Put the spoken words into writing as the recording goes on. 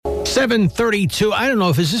7:32. I don't know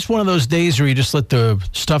if is this one of those days where you just let the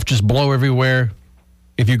stuff just blow everywhere.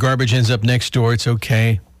 If your garbage ends up next door, it's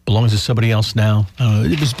okay. Belongs to somebody else now. I don't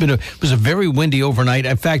know. It was a very windy overnight.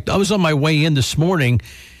 In fact, I was on my way in this morning,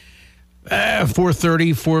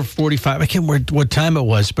 4:30, 4:45. I can't remember what time it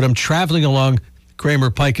was, but I'm traveling along Kramer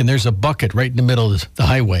Pike, and there's a bucket right in the middle of the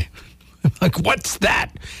highway. I'm like, what's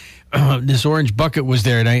that? This orange bucket was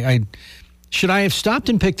there, and I should I have stopped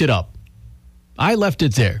and picked it up? I left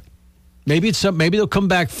it there. Maybe they'll come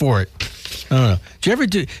back for it. I don't know.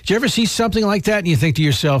 Did you ever see something like that and you think to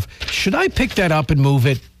yourself, should I pick that up and move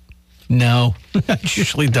it? No, I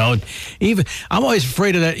usually don't. I'm always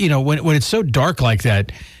afraid of that, when it's so dark like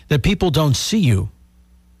that people don't see you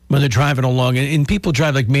when they're driving along. And people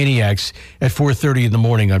drive like maniacs at 4:30 in the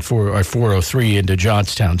morning on 403 into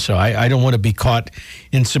Johnstown. So I don't want to be caught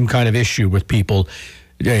in some kind of issue with people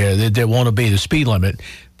that won't obey the speed limit.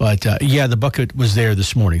 But, the bucket was there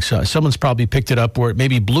this morning. So someone's probably picked it up where it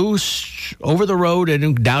maybe blew over the road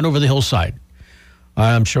and down over the hillside.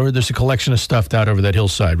 I'm sure there's a collection of stuff out over that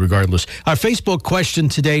hillside, regardless. Our Facebook question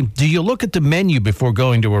today, do you look at the menu before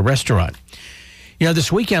going to a restaurant?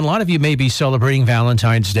 This weekend, a lot of you may be celebrating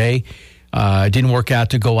Valentine's Day. It didn't work out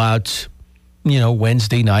to go out,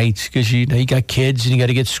 Wednesday night because, you got kids and you got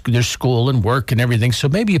to get their school and work and everything. So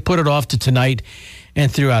maybe you put it off to tonight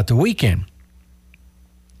and throughout the weekend.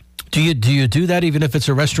 Do you do that even if it's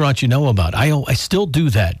a restaurant you know about? I still do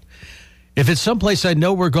that. If it's someplace I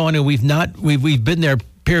know we're going and we've been there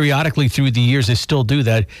periodically through the years, I still do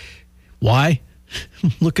that. Why?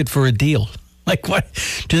 Looking for a deal. Like what?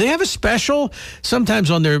 Do they have a special? Sometimes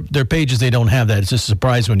on their pages they don't have that. It's just a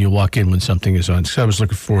surprise when you walk in when something is on. So I was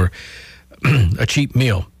looking for a cheap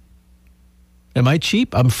meal. Am I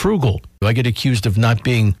cheap? I'm frugal. I get accused of not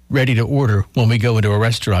being ready to order when we go into a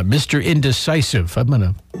restaurant. Mr. Indecisive. I'm going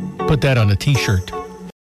to put that on a T-shirt.